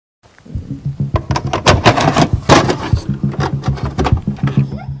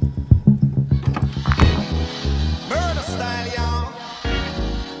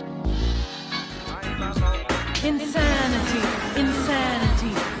Insanity,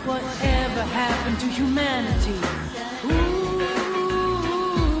 insanity, whatever happened to humanity? Ooh.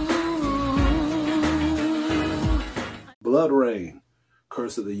 Blood Rain,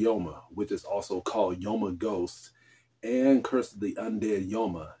 Curse of the Yoma, which is also called Yoma Ghost, and Curse of the Undead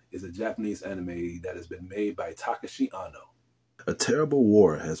Yoma, is a Japanese anime that has been made by Takashi Anno. A terrible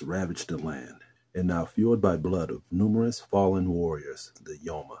war has ravaged the land, and now fueled by blood of numerous fallen warriors, the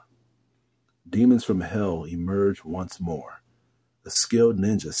Yoma. Demons from hell emerge once more. A skilled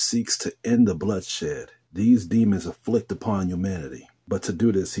ninja seeks to end the bloodshed these demons afflict upon humanity. But to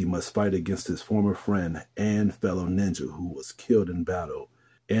do this, he must fight against his former friend and fellow ninja who was killed in battle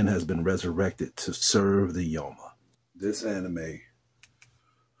and has been resurrected to serve the Yoma. This anime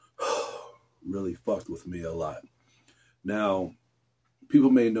really fucked with me a lot. Now, people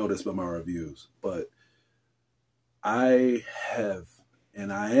may know this by my reviews, but I have,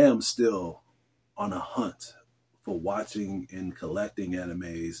 and I am still on a hunt for watching and collecting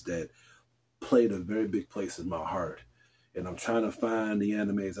animes that played a very big place in my heart. And I'm trying to find the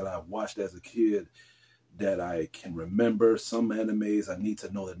animes that I've watched as a kid that I can remember. Some animes I need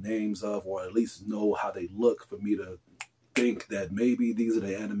to know the names of, or at least know how they look for me to think that maybe this is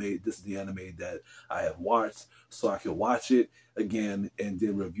the anime that I have watched, so I can watch it again and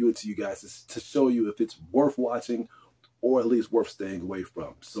then review it to you guys to show you if it's worth watching or at least worth staying away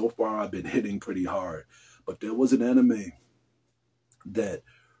from. So far, I've been hitting pretty hard, but there was an anime that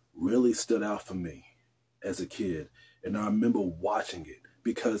really stood out for me as a kid, and I remember watching it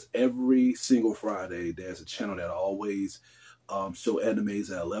because every single Friday there's a channel that always show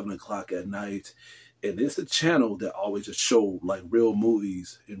animes at 11 o'clock at night, and it's a channel that always just show like real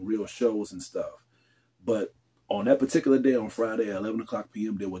movies and real shows and stuff. But on that particular day, on Friday at 11 o'clock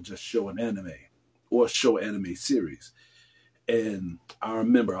p.m., they would just show an anime or show anime series. And I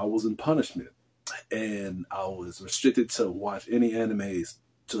remember I was in punishment and I was restricted to watch any animes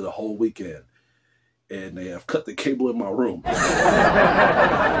to the whole weekend. And they have cut the cable in my room. But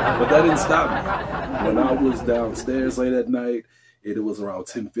that didn't stop me. When I was downstairs late at night, it was around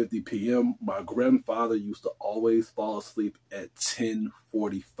 10:50 p.m., my grandfather used to always fall asleep at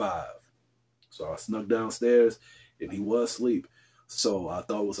 10:45. So I snuck downstairs and he was asleep. So I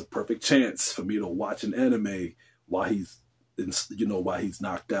thought it was a perfect chance for me to watch an anime while he's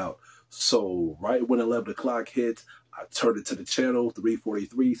knocked out. So right when 11 o'clock hit, I turned it to the channel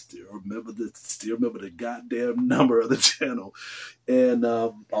 343. Still remember the goddamn number of the channel. And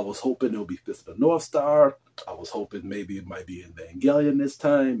I was hoping it would be Fist of the North Star. I was hoping maybe it might be Evangelion this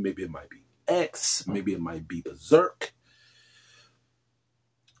time. Maybe it might be X. Maybe it might be Berserk.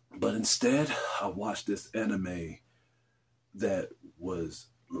 But instead, I watched this anime that was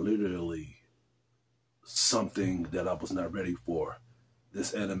literally something that I was not ready for.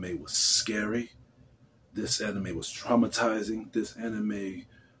 This anime was scary. This anime was traumatizing. This anime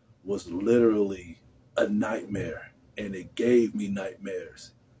was literally a nightmare, and it gave me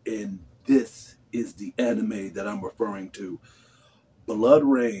nightmares. And this is the anime that I'm referring to. Blood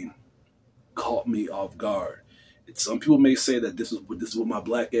Rain caught me off guard. And some people may say that this is what my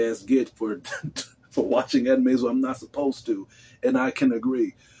black ass get for for watching animes when I'm not supposed to, and I can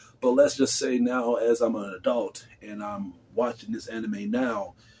agree. But let's just say now, as I'm an adult and I'm watching this anime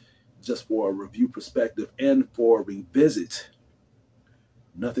now, just for a review perspective and for a revisit,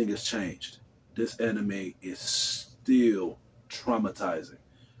 nothing has changed. This anime is still traumatizing.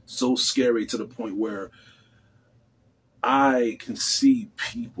 So scary to the point where I can see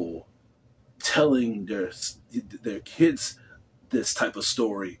people telling their kids this type of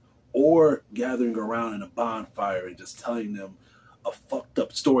story, or gathering around in a bonfire and just telling them a fucked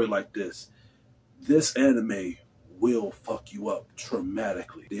up story like this. This anime will fuck you up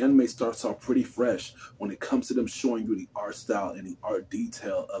dramatically. The anime starts off pretty fresh when it comes to them showing you the art style and the art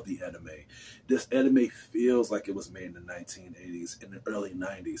detail of the anime. This anime feels like it was made in the 1980s and the early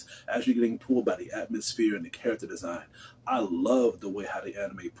 90s. As you're getting pulled by the atmosphere and the character design, I love the way how the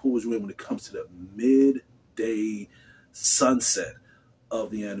anime pulls you in when it comes to the midday sunset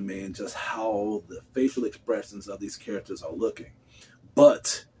of the anime and just how the facial expressions of these characters are looking.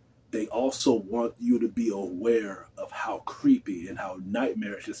 But they also want you to be aware of how creepy and how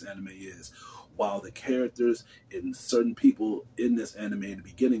nightmarish this anime is. While the characters and certain people in this anime in the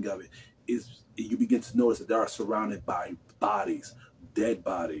beginning of it you begin to notice that they are surrounded by bodies, dead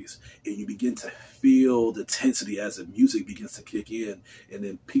bodies, and you begin to feel the intensity as the music begins to kick in, and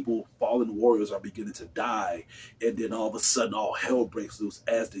then fallen warriors are beginning to die, and then all of a sudden all hell breaks loose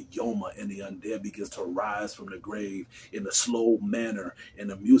as the Yoma and the undead begins to rise from the grave in a slow manner, and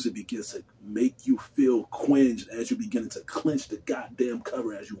the music begins to make you feel quenched as you begin to clench the goddamn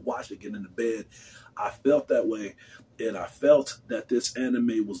cover as you watch it get in the bed. I felt that way, and I felt that this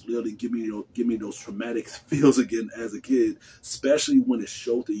anime was literally giving me those traumatic feels again as a kid, especially when it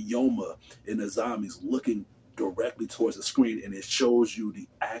showed the Yoma and the zombies looking directly towards the screen, and it shows you the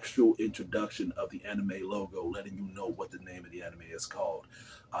actual introduction of the anime logo, letting you know what the name of the anime is called.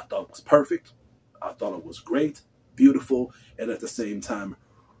 I thought it was perfect. I thought it was great, beautiful, and at the same time,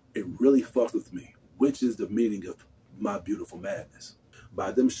 it really fucked with me, which is the meaning of My Beautiful Madness.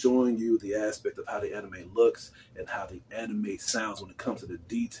 By them showing you the aspect of how the anime looks and how the anime sounds when it comes to the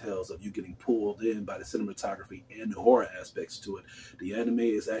details of you getting pulled in by the cinematography and the horror aspects to it, the anime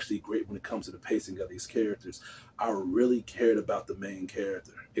is actually great when it comes to the pacing of these characters. I really cared about the main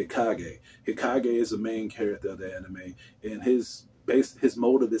character, Hikage. Hikage is the main character of the anime, and his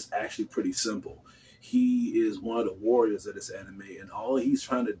motive is actually pretty simple. He is one of the warriors of this anime, and all he's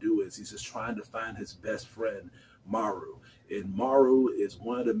trying to do is he's just trying to find his best friend, Maru. And Maru is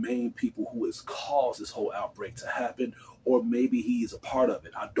one of the main people who has caused this whole outbreak to happen, or maybe he's a part of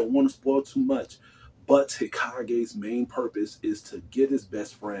it. I don't want to spoil too much, but Hikage's main purpose is to get his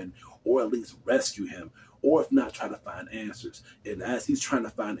best friend, or at least rescue him, or if not, try to find answers. And as he's trying to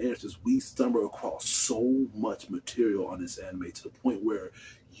find answers, we stumble across so much material on this anime to the point where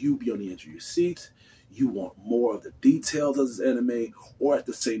you be on the edge of your seat, you want more of the details of this anime, or at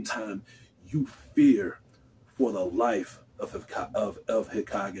the same time, you fear for the life of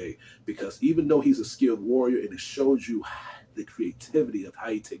Hikage, because even though he's a skilled warrior and it shows you the creativity of how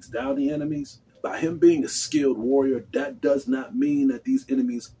he takes down the enemies, by him being a skilled warrior, that does not mean that these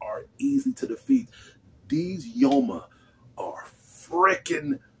enemies are easy to defeat. These Yoma are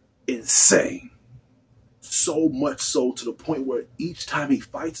freaking insane. So much so to the point where each time he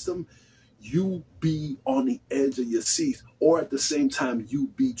fights them, you be on the edge of your seat, or at the same time, you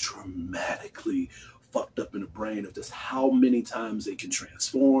be dramatically fucked up in the brain of just how many times they can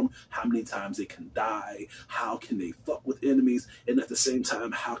transform, how many times they can die, how can they fuck with enemies, and at the same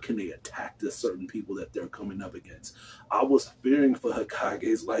time, how can they attack the certain people that they're coming up against. I was fearing for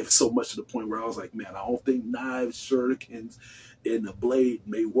Hikage's life so much to the point where I was like, man, I don't think knives, shurikens, and a blade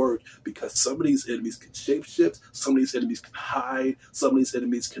may work, because some of these enemies can shapeshift, some of these enemies can hide, some of these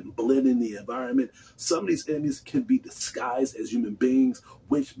enemies can blend in the environment, some of these enemies can be disguised as human beings,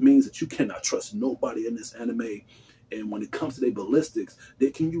 which means that you cannot trust nobody in this anime. And when it comes to their ballistics,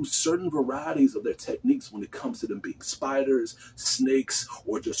 they can use certain varieties of their techniques when it comes to them being spiders, snakes,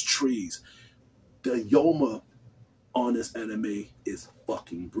 or just trees. The Yoma on this anime is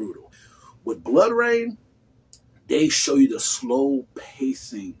fucking brutal. With Blood Rain, they show you the slow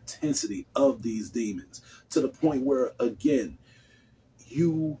pacing intensity of these demons to the point where, again,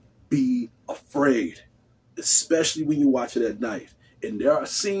 you be afraid, especially when you watch it at night. And there are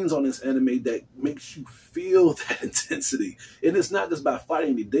scenes on this anime that makes you feel that intensity. And it's not just by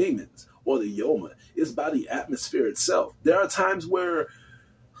fighting the demons or the Yoma. It's by the atmosphere itself. There are times where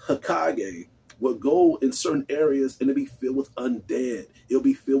Hikage will go in certain areas and it'll be filled with undead. It'll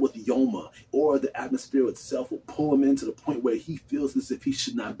be filled with Yoma, or the atmosphere itself will pull him in to the point where he feels as if he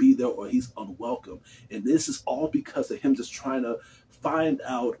should not be there or he's unwelcome. And this is all because of him just trying to find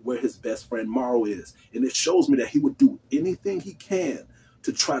out where his best friend Maru is. And it shows me that he would do anything he can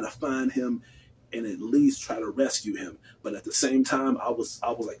to try to find him and at least try to rescue him. But at the same time, I was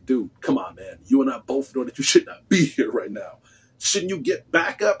like, dude, come on, man. You and I both know that you should not be here right now. Shouldn't you get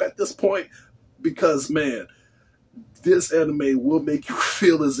back up at this point? Because, man, this anime will make you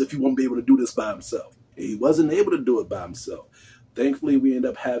feel as if he won't be able to do this by himself. And he wasn't able to do it by himself. Thankfully, we end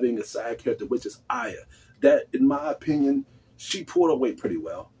up having a side character, which is Aya. That, in my opinion, she pulled her weight pretty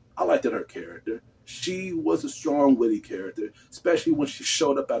well. I liked her character. She was a strong, witty character, especially when she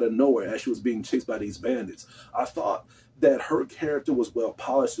showed up out of nowhere as she was being chased by these bandits. I thought that her character was well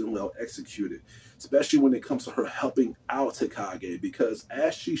polished and well executed, especially when it comes to her helping out Hikage, because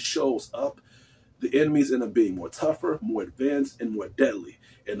as she shows up, the enemies end up being more tougher, more advanced, and more deadly.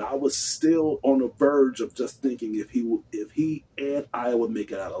 And I was still on the verge of just thinking if he and I would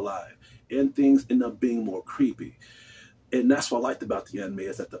make it out alive. And things end up being more creepy. And that's what I liked about the anime,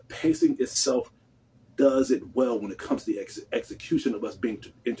 is that the pacing itself does it well when it comes to the execution of us being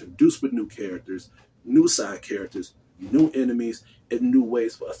introduced with new characters, new side characters, new enemies, and new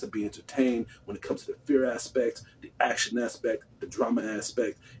ways for us to be entertained when it comes to the fear aspect, the action aspect, the drama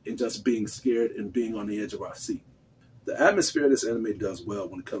aspect, and just being scared and being on the edge of our seat. The atmosphere of this anime does well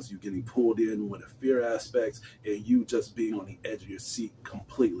when it comes to you getting pulled in with the fear aspects and you just being on the edge of your seat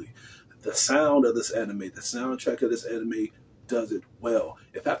completely. The sound of this anime, the soundtrack of this anime does it well.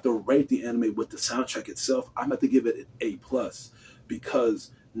 If I have to rate the anime with the soundtrack itself, I'm going to give it an A+,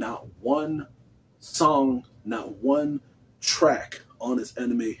 because not one song, not one track on this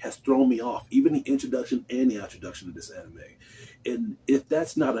anime has thrown me off, even the introduction and the introduction of this anime. And if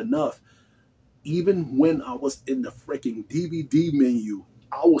that's not enough, even when I was in the freaking DVD menu,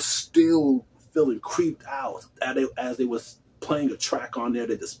 I was still feeling creeped out as they was playing a track on there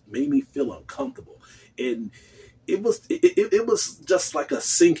that just made me feel uncomfortable. And it was just like a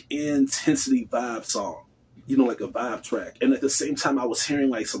sink intensity vibe song, you know, like a vibe track. And at the same time, I was hearing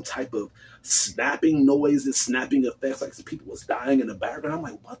like some type of snapping noises, snapping effects, like some people was dying in the background. I'm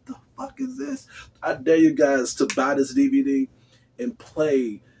like, what the fuck is this? I dare you guys to buy this DVD and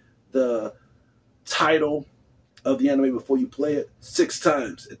play the title of the anime before you play it 6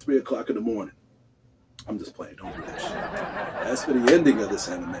 times at 3 o'clock in the morning. I'm just playing, don't do that shit. As for the ending of this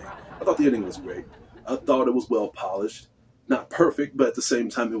anime, I thought the ending was great. I thought it was well polished. Not perfect, but at the same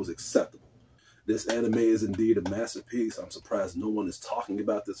time, it was acceptable. This anime is indeed a masterpiece. I'm surprised no one is talking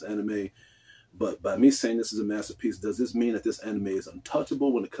about this anime. But by me saying this is a masterpiece, does this mean that this anime is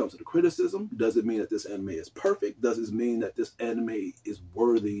untouchable when it comes to the criticism? Does it mean that this anime is perfect? Does it mean that this anime is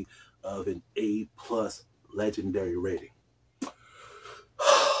worthy of an A+ legendary rating?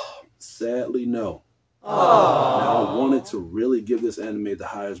 Sadly, no. Now, I wanted to really give this anime the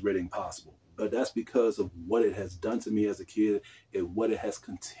highest rating possible, but that's because of what it has done to me as a kid and what it has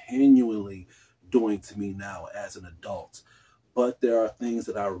continually doing to me now as an adult. But there are things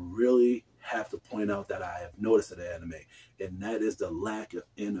that I really have to point out that I have noticed in the anime, and that is the lack of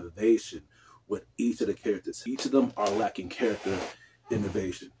innovation with each of the characters. Each of them are lacking character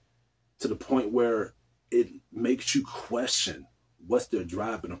innovation to the point where it makes you question what's their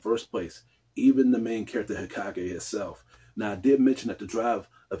drive in the first place. Even the main character, Hokage herself. Now, I did mention that the drive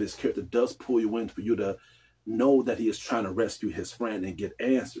of his character does pull you in for you to know that he is trying to rescue his friend and get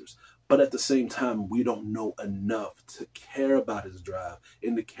answers. But at the same time, we don't know enough to care about his drive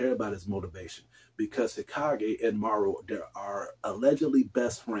and to care about his motivation. Because Hokage and Maru, they are allegedly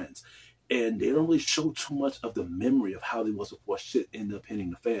best friends. And they don't really show too much of the memory of how they was before shit ended up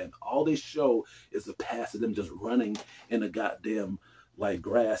hitting the fan. All they show is the past of them just running in the goddamn like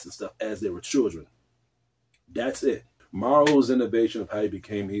grass and stuff as they were children. That's it. Maru's innovation of how he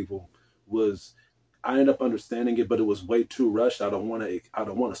became evil was, I ended up understanding it, but it was way too rushed. I don't want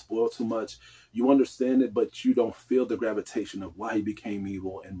to spoil too much. You understand it, but you don't feel the gravitation of why he became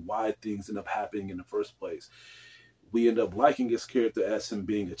evil and why things end up happening in the first place. We end up liking his character as him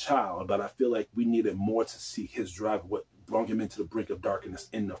being a child, but I feel like we needed more to see his drive, what brought him into the brink of darkness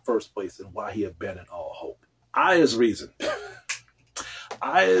in the first place, and why he abandoned all hope. Aya's reason.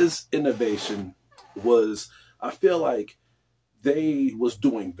 Aya's innovation was, I feel like they was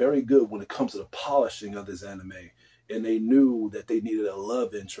doing very good when it comes to the polishing of this anime. And they knew that they needed a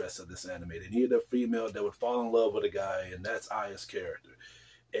love interest of this anime. They needed a female that would fall in love with a guy, and that's Aya's character.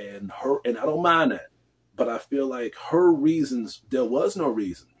 And I don't mind that. But I feel like her reasons, there was no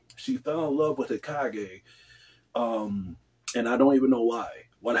reason. She fell in love with Hokage, and I don't even know why.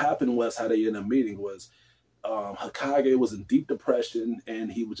 What happened was, how they ended up meeting was, Hokage was in deep depression,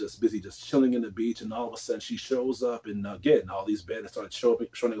 and he was just busy just chilling in the beach, and all of a sudden she shows up, and again, all these bandits started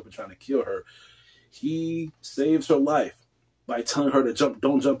showing up and trying to kill her. He saves her life by telling her to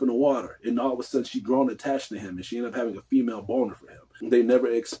don't jump in the water, and all of a sudden she grown attached to him, and she ended up having a female boner for him. They never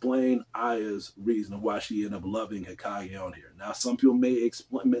explain Aya's reason of why she ended up loving Hokage on here. Now, some people may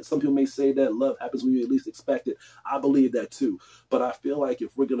say that love happens when you at least expect it. I believe that too. But I feel like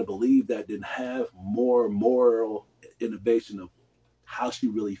if we're going to believe that, then have more moral innovation of how she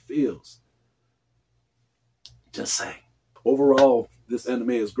really feels. Just saying. Overall, this anime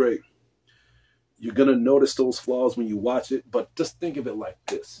is great. You're going to notice those flaws when you watch it, but just think of it like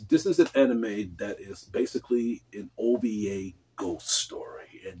this. This is an anime that is basically an OVA ghost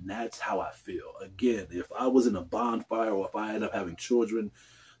story, and that's how I feel. Again, if I was in a bonfire or if I end up having children,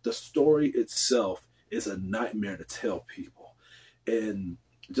 the story itself is a nightmare to tell people. And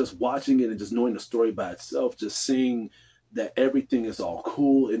just watching it and just knowing the story by itself, just seeing that everything is all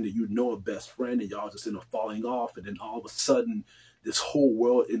cool and that you know a best friend and y'all just end up falling off, and then all of a sudden this whole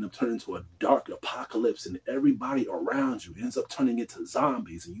world ends up turning into a dark apocalypse and everybody around you ends up turning into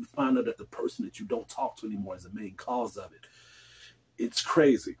zombies, and you find out that the person that you don't talk to anymore is the main cause of it. It's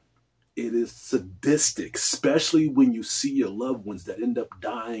crazy. It is sadistic, especially when you see your loved ones that end up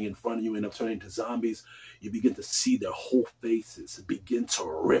dying in front of you, end up turning into zombies. You begin to see their whole faces begin to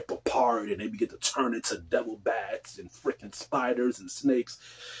rip apart, and they begin to turn into devil bats and freaking spiders and snakes.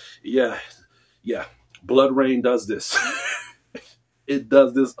 Yeah. Blood Rain does this. It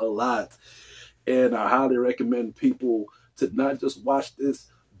does this a lot. And I highly recommend people to not just watch this,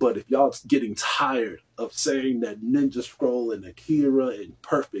 but if y'all getting tired of saying that Ninja Scroll and Akira and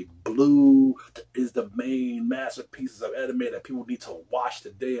Perfect Blue is the main masterpieces of anime that people need to watch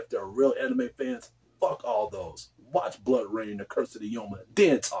today if they're real anime fans, fuck all those. Watch Blood Rain, The Curse of the Yoma,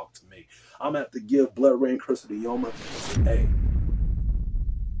 then talk to me. I'm going to have to give Blood Rain, Curse of the Yoma. Hey,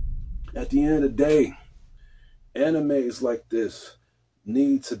 at the end of the day, animes like this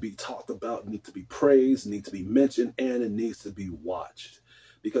need to be talked about, need to be praised, need to be mentioned, and it needs to be watched.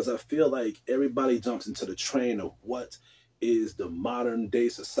 Because I feel like everybody jumps into the train of what is the modern day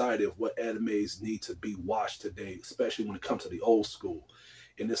society of what animes need to be watched today, especially when it comes to the old school.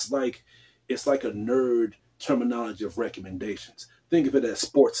 And it's like a nerd terminology of recommendations. Think of it as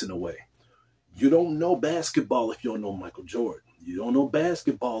sports in a way. You don't know basketball if you don't know Michael Jordan. You don't know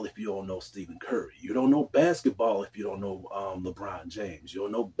basketball if you don't know Stephen Curry. You don't know basketball if you don't know LeBron James. You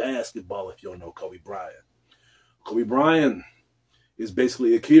don't know basketball if you don't know Kobe Bryant. Kobe Bryant is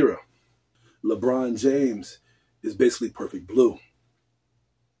basically Akira. LeBron James is basically Perfect Blue.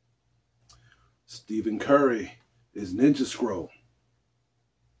 Stephen Curry is Ninja Scroll.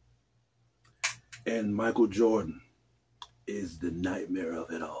 And Michael Jordan is the nightmare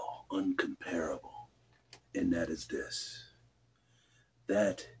of it all, uncomparable. And that is this.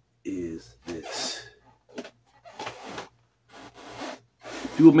 That is this.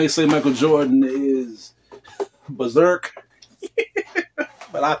 People may say Michael Jordan is berserk,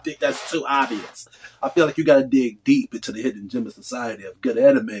 but I think that's too obvious. I feel like you got to dig deep into the hidden gem of society of good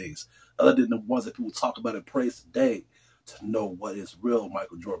animes, other than the ones that people talk about and praise today, to know what is real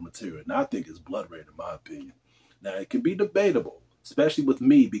Michael Jordan material. And I think it's Blood Rain, in my opinion. Now, it can be debatable, especially with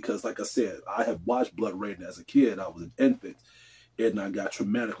me, because like I said, I have watched Blood Rain as a kid. I was an infant, and I got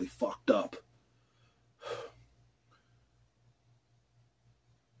traumatically fucked up.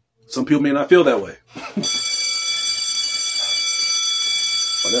 Some people may not feel that way.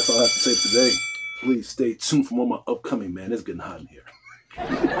 But that's all I have to say today. Please stay tuned for more of my upcoming, man. It's getting hot in here.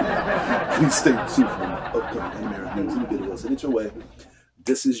 Please stay tuned for my upcoming anime reviews and videos. And it's your way.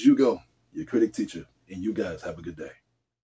 This is Hugo, your critic teacher, and you guys have a good day.